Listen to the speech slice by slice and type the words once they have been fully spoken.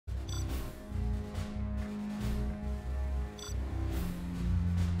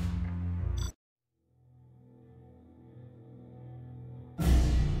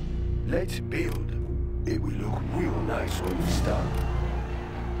Let's build. It will look real nice when it's done.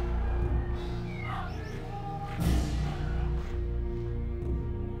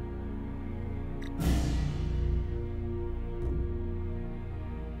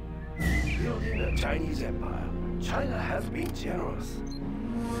 Building a Chinese empire. China has been generous.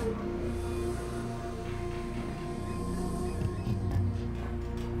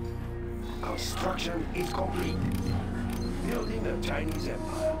 Construction is complete. Building a Chinese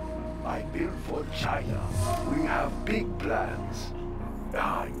empire. I built for China. We have big plans.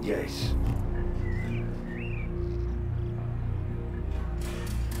 Ah, yes.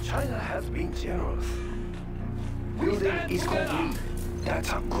 China has been generous. Building is complete.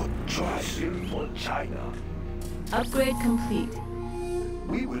 That's a good choice. Built for China. Upgrade complete.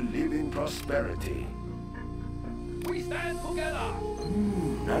 We will live in prosperity. We stand together.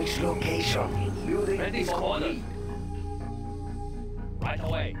 Nice location. Building Ready is for order. complete. Right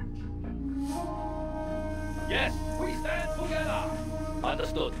away. Yes, we stand together.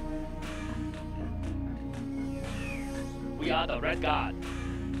 Understood. We are the Red Guard.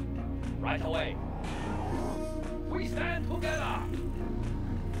 Right away. We stand together.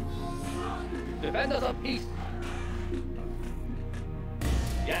 Defenders of peace.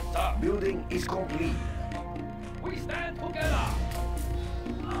 Yes, sir. Building is complete. We stand together.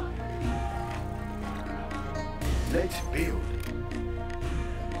 Let's build.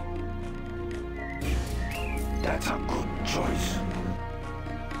 That's a good choice.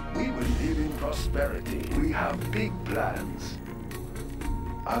 We will live in prosperity. We have big plans.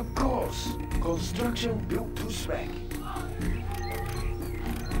 Of course, construction built to spec.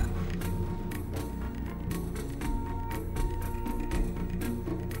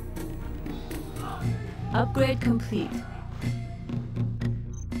 Upgrade complete.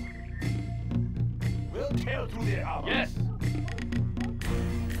 We'll tear through their armor. Yes.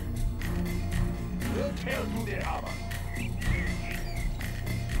 We'll tear through their armor.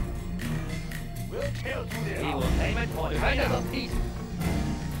 We'll tear through their We armor. will aim it for defenders of peace.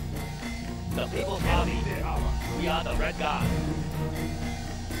 The People's Army. Their armor. We are the Red Guard.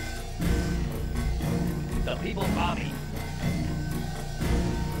 The People's Army.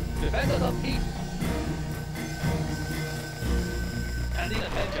 Defenders of peace. Standing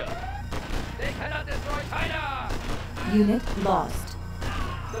attention. They cannot destroy China! Unit lost.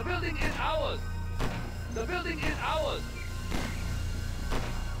 The building is ours! The building is ours!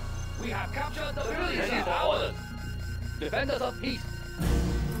 We have captured the building is ours! Defenders of peace.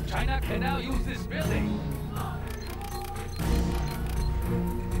 China can now use this building.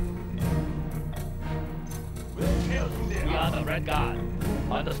 We'll tear through their We are armor. the Red Guard.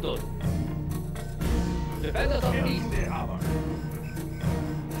 Understood. Defenders of Tear peace. through their armor.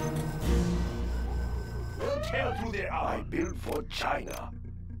 We'll tear through their armor. I built for China.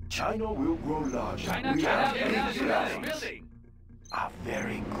 China will grow larger. China we can now have use big this plans. building. A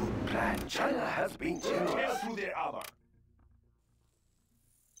very good plan. China has been generous. We'll tear through their armor.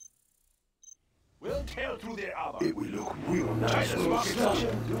 We'll tear through their armor. It will look real nice. China's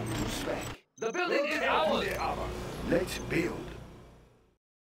Construction built to spec. The building is ours. Let's build.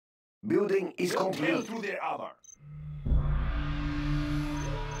 Building is complete. through their armor.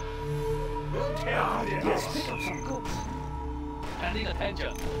 We'll tear through their Yes, armor. pick up some goods. Standing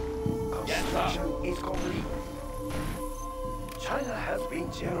attention. Yes, sir. Construction is complete. China has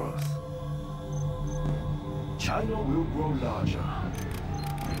been generous. China will grow larger.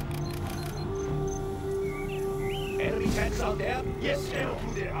 Enemy tanks out there? Yes, tear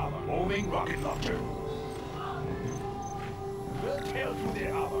through their armor. Moving rocket launcher. We'll tear through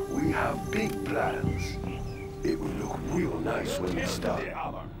their armor. We have big plans. It will look real nice when Tear it's through done. their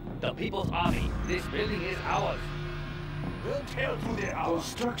armor. The People's Army. This building is ours. We'll tear through their armor.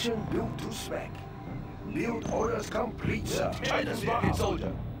 Construction built to spec. Build orders complete, sir. China's rocket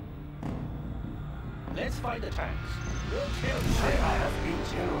soldier. Let's find the tanks. We'll tear through their armor. Have been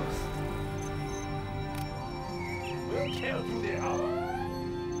generous. We'll tear through their armor.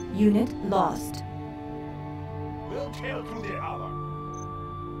 Unit lost. We'll tear through their armor.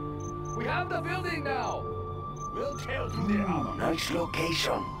 We have the building now. We'll tear through their armor. Nice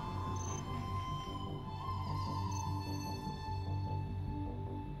location.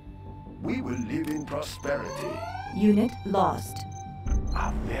 We will live in prosperity. Unit lost.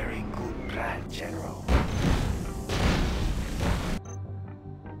 A very good plan, General.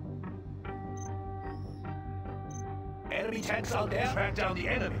 Enemy tanks out there. Track down the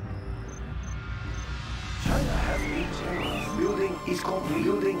enemy. China has been generous. Building is complete.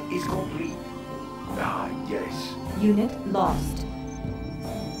 Building is complete. Ah, yes. Unit lost.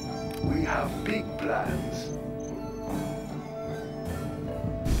 We have big plans.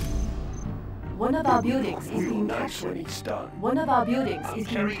 One of our buildings is Real being nice when captured. it's done. One of our buildings I'm is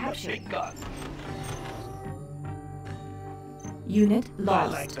being carrying a captured. big gun. Unit I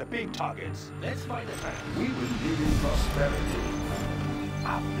lost. like the big targets. Let's find a tank. We will live in prosperity.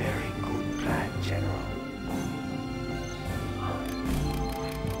 A very good plan, General.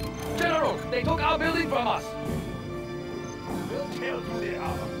 General, they took our building from us. We'll tear through their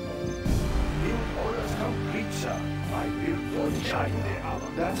armor. Build orders complete, sir. I built for China.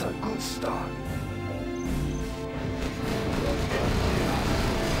 That's a good start.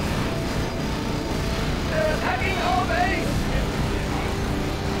 They're attacking our base.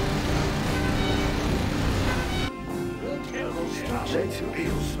 We'll tear through their armor. Let's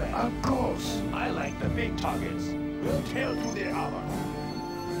build, of course. I like the big targets. We'll tear through their armor.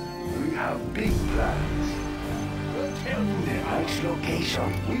 We have big plans. We'll tear through their armor. Next location,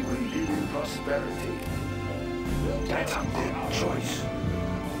 we will live in prosperity. We'll tear That's a through their good armor. choice.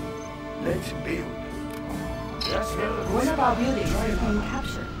 Let's build. Let's build. One of our buildings is being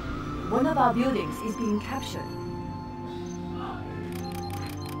captured. One of our buildings is being captured.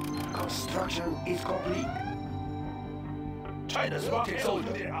 Construction is complete. China's rocket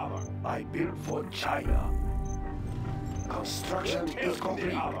soldier. Their armor. I built for China. We'll Construction tear is through complete.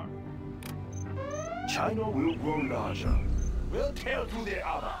 their armor. China will grow larger. We'll tear through their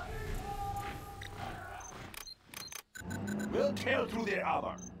armor. We'll tear through their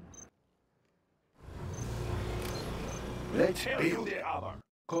armor. Let's Tear through build. their armor.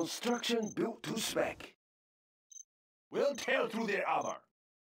 Construction built to spec. We'll tear through their armor.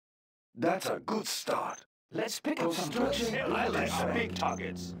 That's a good start. Let's pick up some Construction goods. built I to like our spec. big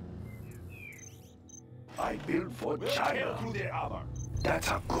targets. I built for We'll tear China. through their armor. That's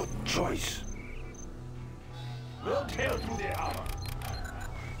a good choice. We'll tear through their armor.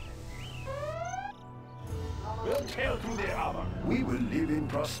 We'll tear through their armor. We will live in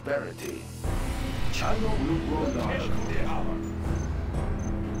prosperity. China will grow We'll tear larger. through their armor.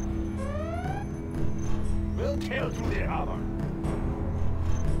 We'll tear through their armor.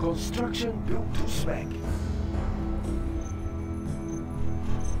 Construction built to spec.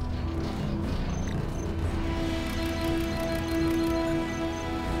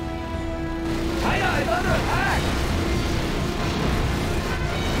 China is under attack.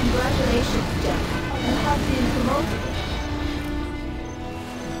 Congratulations, Jeff. You have been promoted.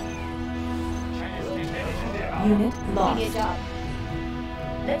 We'll tear through their armor. Unit lost. up.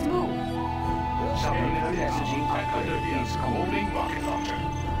 Let's move. We'll tear messaging under these moving rocket launcher.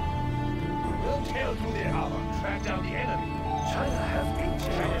 We'll tear through their armor. Track down the enemy. China have been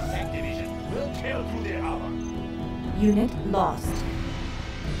China's generous. tank division. We'll tear through their armor. Unit lost.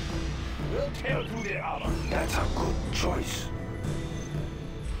 We'll tear through their armor. That's a good choice.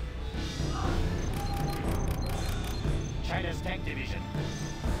 China's tank division.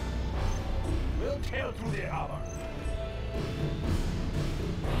 We'll tear through their armor.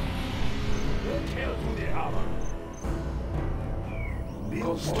 We'll tear through their armor.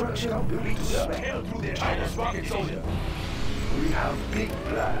 Construction built to We'll spec. tear through their China's rocket soldier. We have big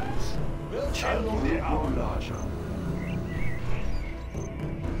plans. We'll tear China through will their grow armor. larger.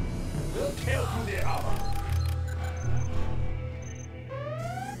 We'll tear through their armor.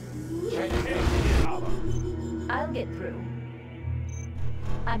 China's tank division armor. I'll get through.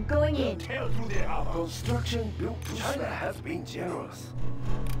 I'm going We'll in. tear through their armor. Construction built to China has been generous.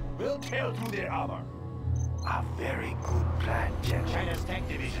 We'll tear through their armor. A very good plan, General. China's tank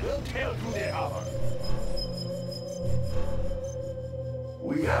division. We'll tear through their armor.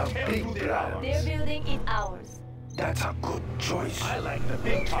 We have Tear big through their armor. Their plans. building is ours. That's a good choice. I like the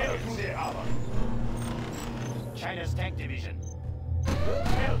big tear through their armor. China's tank division. We'll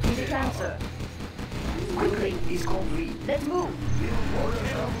tear through Easy their armor. transfer. Quickly. Building is complete. Let's move. Build orders Tear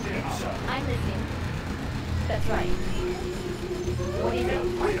through their complete, armor. sir. I'm listening. That's right. What is it?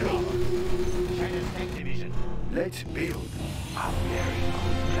 Quickly. China's tank division. Let's build a very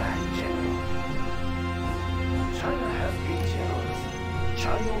good plan, General. China has been generous.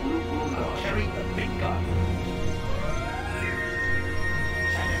 China will grow larger. Carrying the big gun.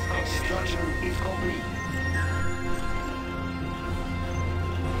 China's tank division. Construction is complete.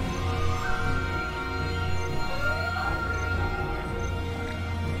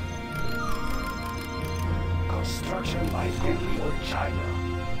 Construction is complete for China.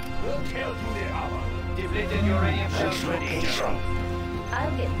 We'll tear through their armor. Depleted uranium Next shells ready. location.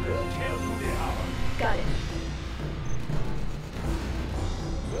 I'll get through. We'll tear through their armor. Got it.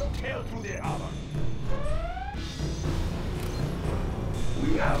 We'll tear through their armor.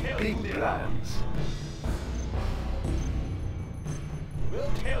 We have big plans.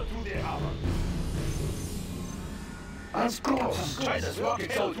 We'll tear through their armor. Of course. China's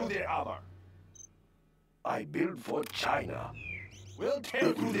rocket soldier. Through their armor. I build for China. We'll tear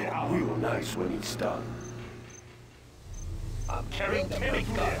It through will their look armor. real nice when it's done. I'm carrying the big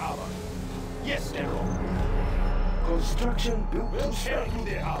their armor. Yes, General. Construction built We'll to tear spec. through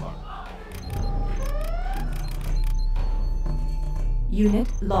their armor. Unit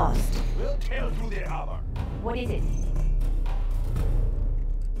lost. We'll tear through their armor. What is it?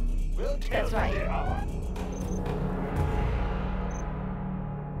 We'll tear That's through right. their armor.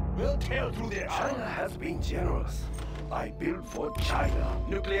 We'll tear through their China armor. has been generous. I build for China.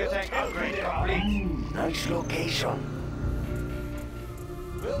 Nuclear tank upgrade complete. Nice location.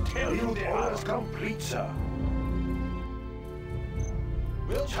 We'll tear through Build their armor. orders complete, sir.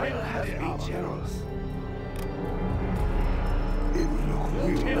 We'll China tear has through their been armor. generous. It will look We'll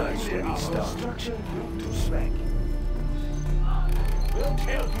real tear nice through when their it's armor. done. Construction built to spec. We'll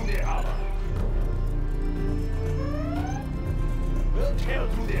tear through their armor. We'll tear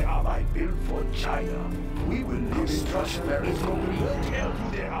through their armor. I build for China. We will live in prosperity. We'll tear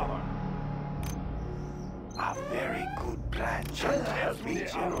through their armor. A very good plan. China has been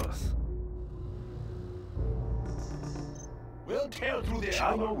generous. We'll tear through their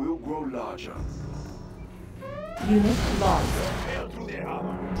China armor. will grow larger. Unit lost. Tear through their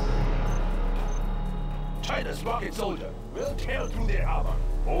armor. China's rocket soldier. We'll tear through their armor.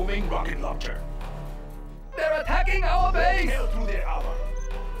 Homing rocket launcher. They're attacking our base! Tear through their armor.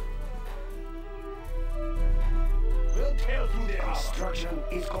 We'll tear through their armor. Construction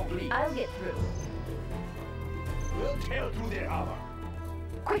is complete. I'll get through. We'll tear through their armor.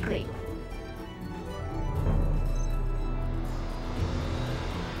 Quickly.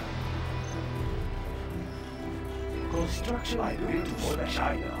 Construction I built for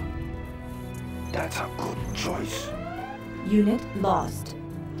China. That's a good choice. Unit lost.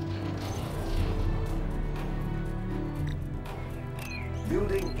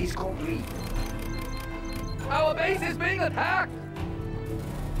 Building is complete. Our base is being attacked!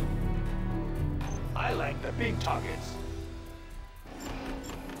 I like the big targets.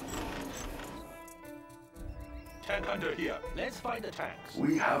 Tank hunter here. Let's find the tanks.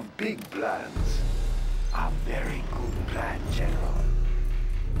 We have big plans. A very good plan, General.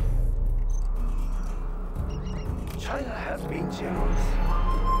 China has been generous.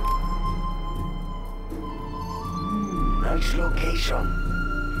 Nice location.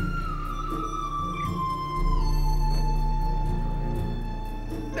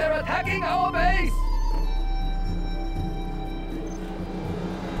 They're attacking our base!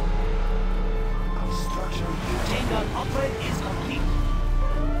 Construction is Tank upgrade is complete.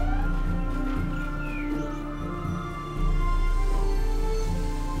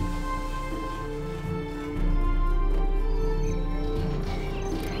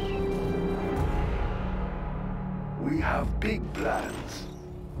 We have big plans.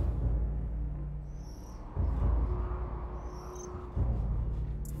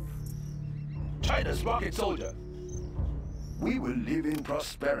 China's rocket soldier. We will live in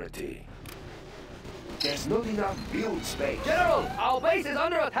prosperity. There's not enough build space. General, our base is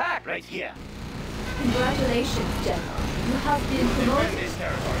under attack! Right here. Congratulations, General. You have been Defend promoted. this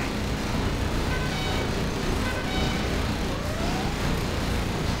territory.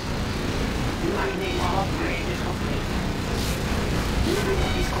 Lightning upgrade is complete. Building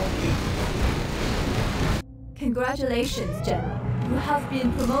is complete. Congratulations, General. You have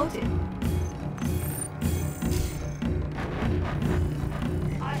been promoted.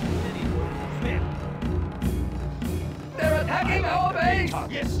 They're attacking our base!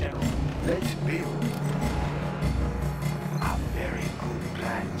 Yes, General. Let's build. A very good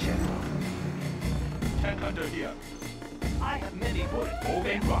plan, General. Tank hunter here. I have many bullets.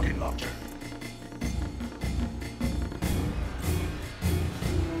 Homing rocket launcher.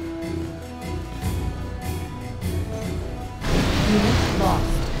 Unit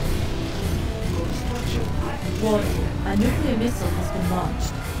lost. Construction. Warning. A nuclear missile has been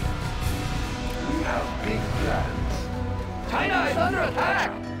launched. We have big plans. China is under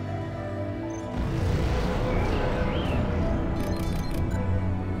attack!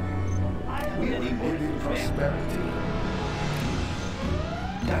 We will live in prosperity.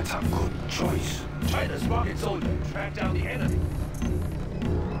 That's a good choice. China's rocket soldier. Track down the enemy.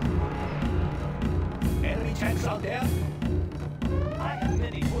 Enemy tanks out there? I have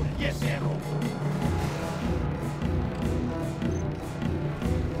many bullets. Yes, General.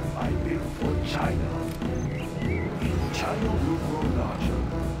 I build for China. China will grow larger.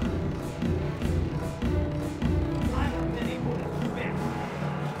 I have many bullets. Spare.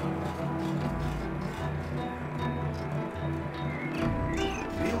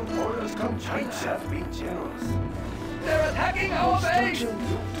 Build orders come. China has been generous. They're attacking our base! Construction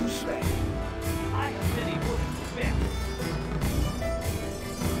built to spec. I have many bullets.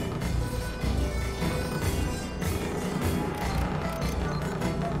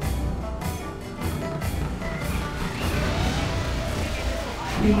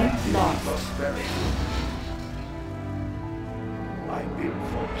 Unit lost. Prosperity. I built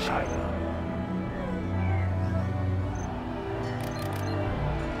for China.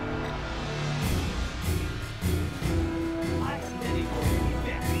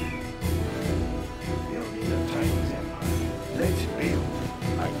 Building a Chinese empire. Let's build.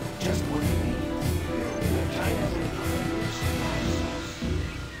 Just what it needs. Building a Chinese empire.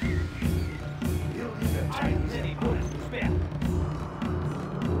 Building a Chinese empire.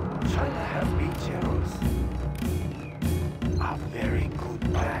 China has big generals. A very good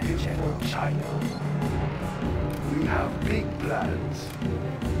plan, General China. We have big plans.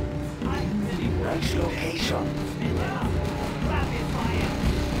 Nice location.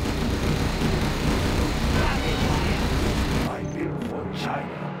 I built for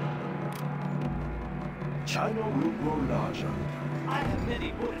China. China will grow larger. I have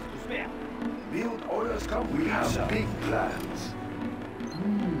many bullets to spare. Build orders come. We have big plans.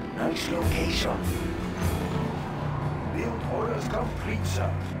 Nice location. Build orders complete,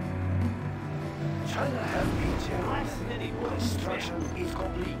 sir. China has big generals. Construction is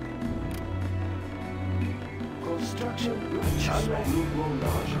complete. Construction will China will grow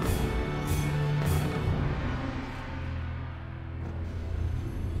larger.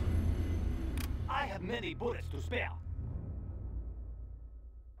 I have many bullets to spare.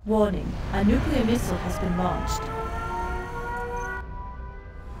 Warning, a nuclear missile has been launched.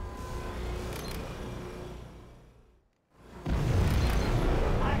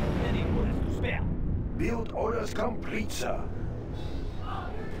 I have many bullets to spare. Build orders complete, sir.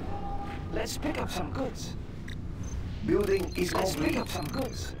 Let's pick up some goods. Building is Let's pick complete. up some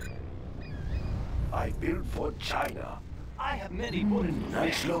goods. I built for China. I have many bullets to spare.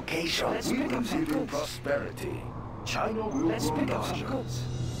 Nice location. Let's We pick will up some live in goods. prosperity. China will Let's grow pick up some larger. goods.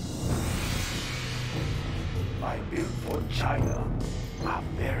 I built for China. A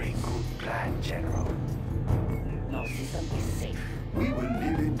very good plan, General. No system is safe. We will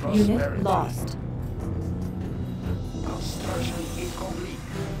live in prosperity. Unit lost. Construction is complete.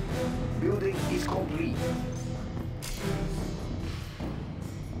 Building is complete.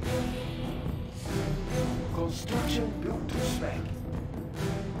 Construction built to spec.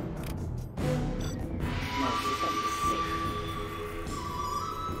 No system is safe.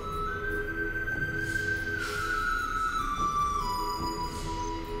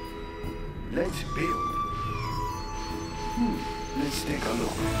 Let's build. Let's take a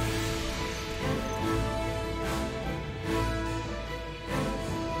look.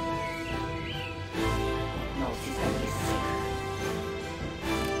 No system is safe.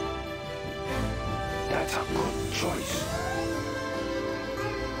 That's a good choice.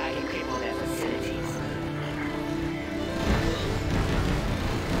 I can cripple their facilities.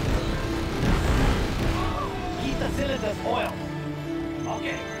 Keep the cylinders oiled.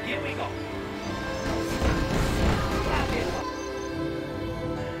 Okay, here we go.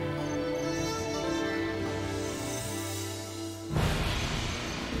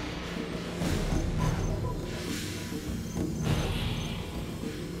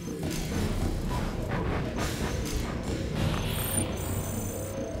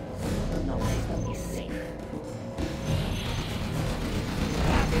 No system is safe.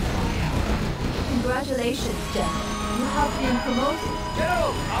 Congratulations, General. You have been promoted.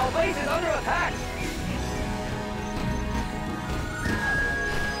 General, our base is under attack.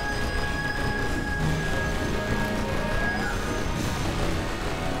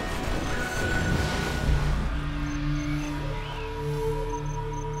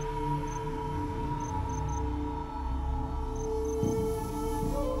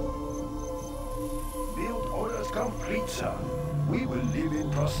 Build orders complete, sir. We will live in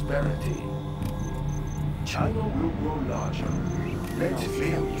prosperity. China will grow larger. No Let's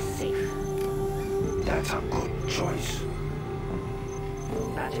system build. is safe. That's a good choice.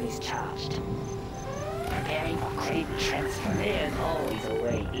 Batteries charged. Preparing for crate transfer. There's always a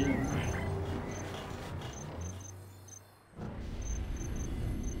way in.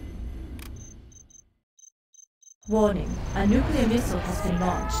 Warning, a nuclear missile has been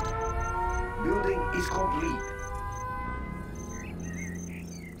launched. Building is complete.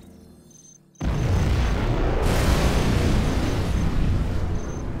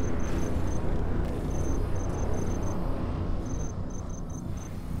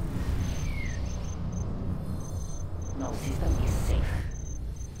 No system is safe.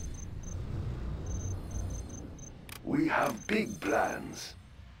 We have big plans.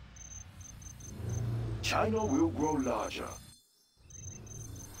 China will grow larger.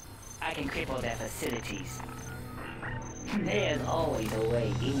 I can cripple their facilities. There's always a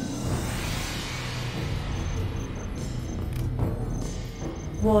way in.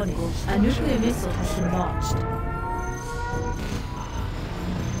 Warning, a nuclear missile has been launched.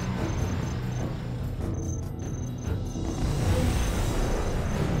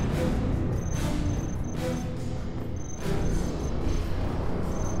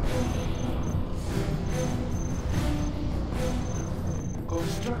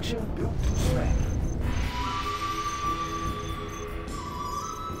 Construction built to spec.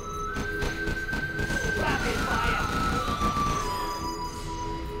 Rapid fire!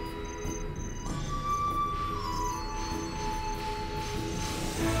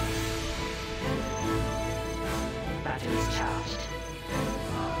 Batteries charged.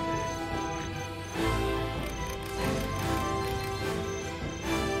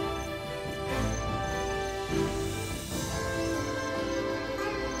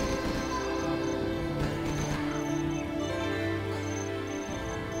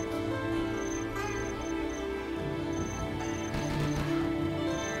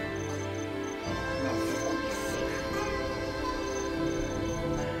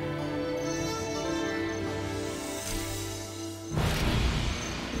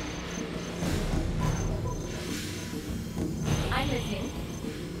 I'm listening.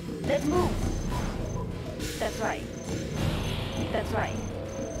 Let's move. That's right. That's right.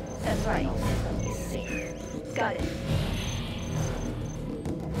 That's right. System is safe. Got it.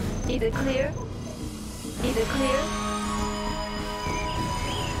 Either clear. Either clear.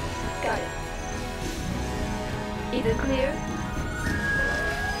 Got it. Either clear.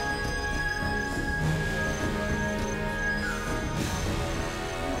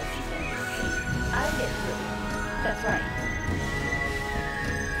 I'll get through. That's right.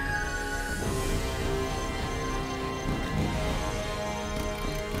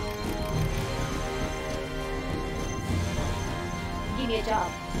 Give me a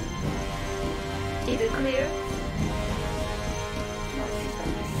job. Either clear. No system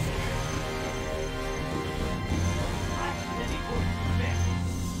is safe. Many bullets to spare.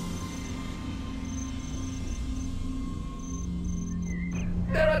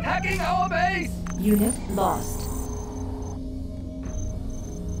 They're attacking our base! Unit lost.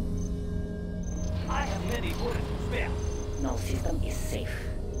 I have many bullets to spare. No system is safe.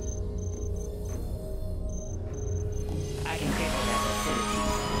 I can cripple their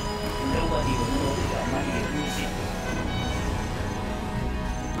facilities. Nobody will know we are money losing.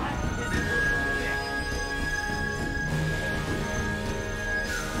 I have many bullets to spare.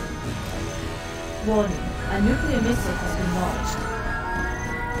 Warning, a nuclear missile has been launched.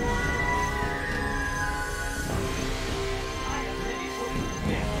 I have many bullets to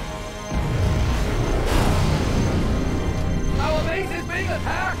spare. Our base is being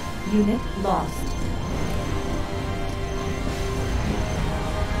attacked! Unit lost.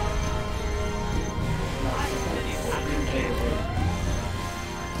 I have many bullets to spare.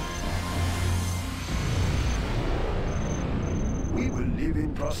 We will live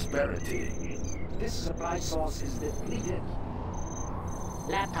in prosperity. This supply source is depleted.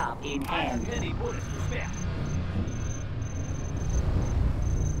 Laptop in I have hand. many bullets to spare.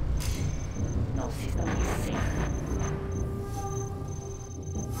 No system is safe.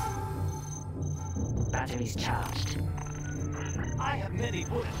 Batteries charged. I have many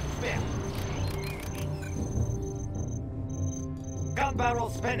bullets to spare. Gun barrel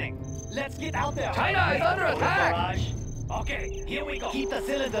spinning. Let's get out there. China is under attack. Barrage. Okay, here we go. Keep the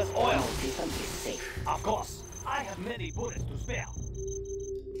cylinders No oiled. system is safe. Of course. I have many bullets to spare.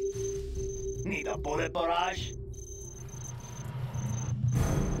 Need a bullet barrage?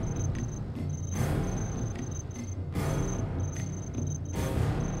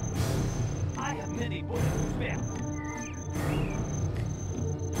 I have many bullets to spare.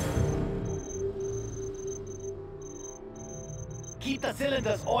 Keep the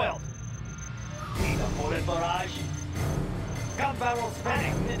cylinders oiled. Need a bullet barrage? Gun barrel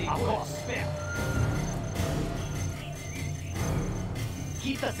spinning. Of course. Spare.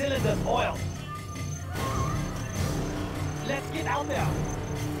 Keep the cylinders oiled. Let's get out there.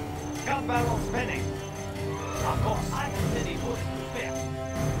 Gun barrel spinning. Of course. I have many bullets to spare.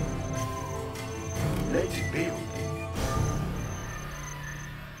 Let's build.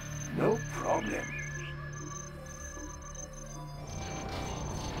 No problem.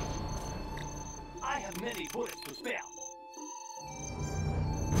 I have many bullets to spare.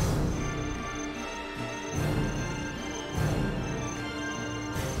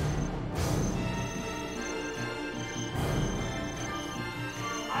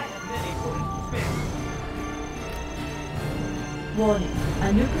 I have many bullets to spare. Warning,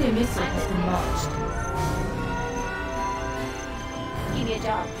 a nuclear missile has been launched. Give me a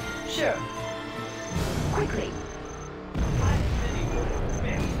job. Sure. Quickly. I have many bullets to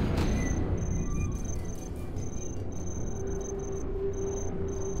spare.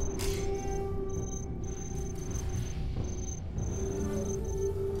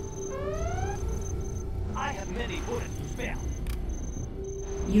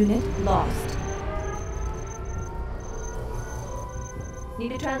 Unit lost.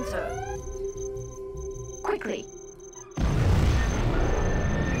 Need a transfer. Quickly.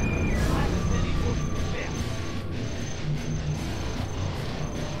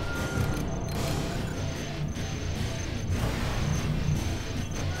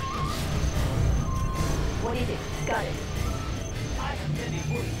 What is it? Got it.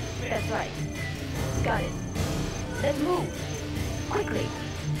 That's right. Got it. Let's move. Quickly.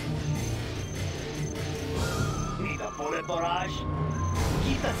 Need a bullet barrage?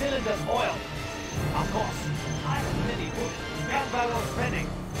 Keep the cylinders oiled. Of course. I have many bullets. Gun barrel spinning.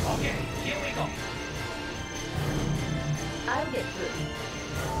 Okay, here we go. I'll get through.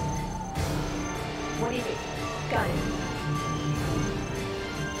 What is it? Got it.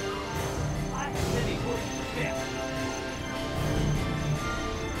 I have many bullets to spare.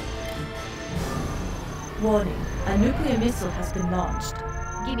 Warning. A nuclear missile has been launched.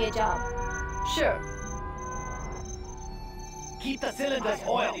 Give me a job. Sure. Keep the cylinders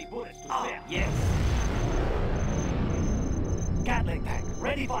oiled. Yes. Gatling tank,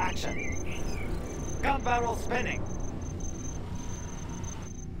 ready for action. Gun barrel spinning.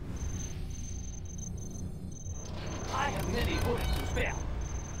 I have many bullets to spare.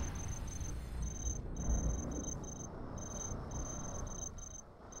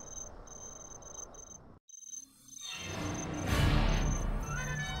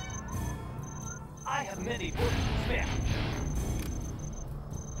 I have many bullets to spare.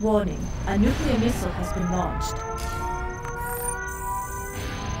 Warning. A nuclear missile has been launched.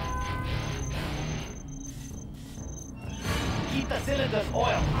 Keep the cylinders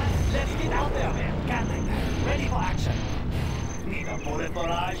oiled. Let's get out there, man. Gatling tank, ready for action. Need a bullet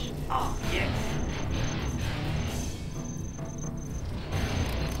barrage? Ah, yes.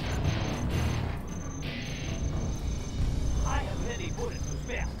 I have many bullets to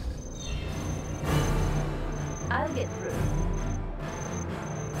spare. I'll get through.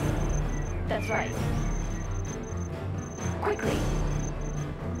 That's right. Quickly.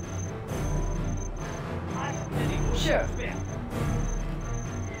 I have many bullets Sure. to spare.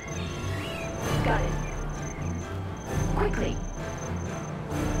 Got it. Quickly.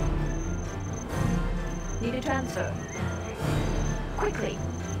 Need a transfer. Quickly.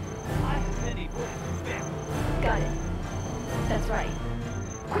 I have many bullets to spare. Got it. That's right.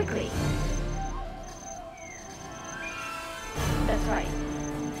 Quickly. That's right.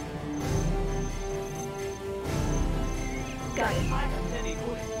 Got it. I have many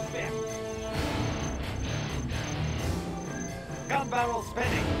bullets to spare. Gun barrel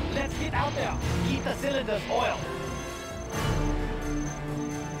spinning. Let's get out there. Keep the cylinders oiled.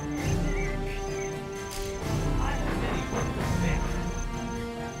 I have many bullets to spare.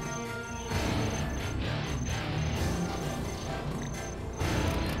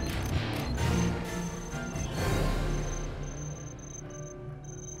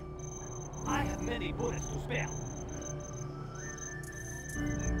 I have many bullets to spare.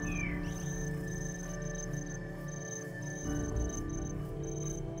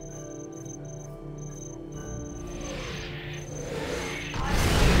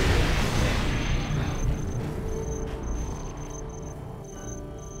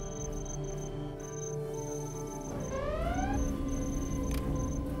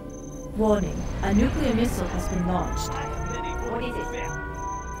 Warning. A nuclear missile has been launched. I have many bullets What is to it?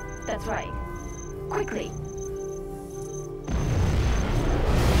 spare. That's right. Quickly.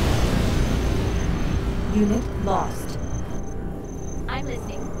 Unit lost. I'm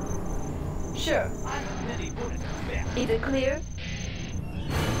listening. Sure. I have many bullets to spare. Is it clear?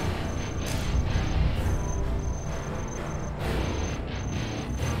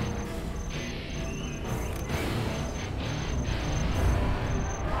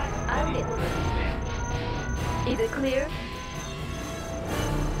 I'll get through. Is it clear?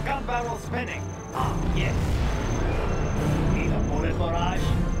 Gun barrel spinning. Ah, yes. Need a bullet barrage?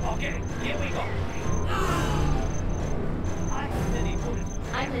 Okay, here we go. I have many bullets.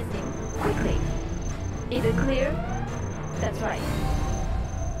 I'm listening. Quickly. Is it clear? That's right.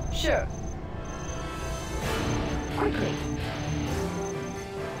 Sure. Quickly.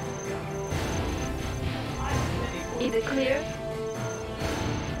 I have many bullets. Is it clear?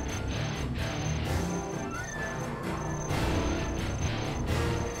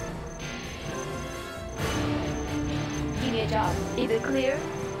 Give me a job. Is it clear?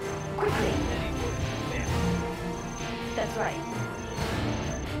 Quickly. Many bullets to spare. That's right.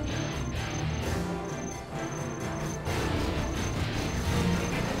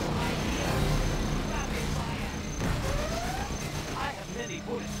 I have many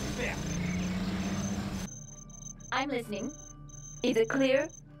bullets to spare. I'm listening. Is it clear?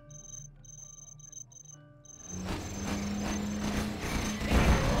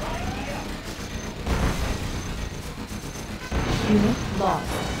 Unit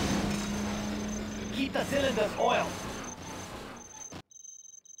lost. Keep the cylinders oiled.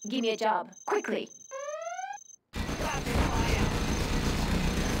 Give me a job. Quickly. Rapid fire.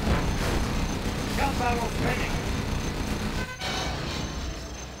 Gun barrel spinning.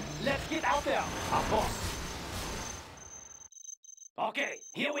 Let's get out there. Of course. Okay,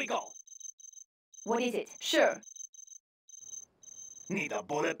 here we go. What is it? Sure. Need a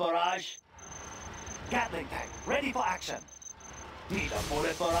bullet barrage? Gatling tank, ready for action. Need a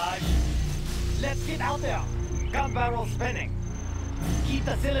bullet barrage? Let's get out there. Gun barrel spinning. Keep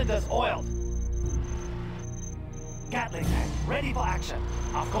the cylinders oiled. Gatling tank, ready for action.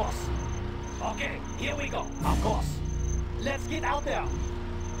 Of course. Okay, here we go. Of course. Let's get out there.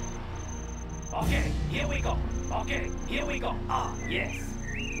 Okay, here we go. Okay, here we go. Ah, yes.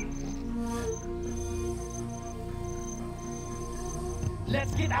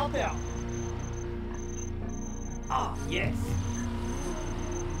 Let's get out there. Ah, yes.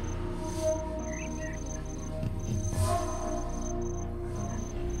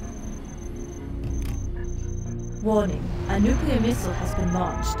 Warning, a nuclear missile has been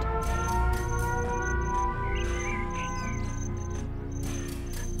launched.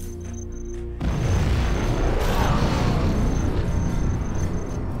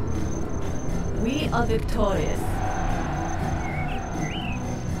 We are victorious.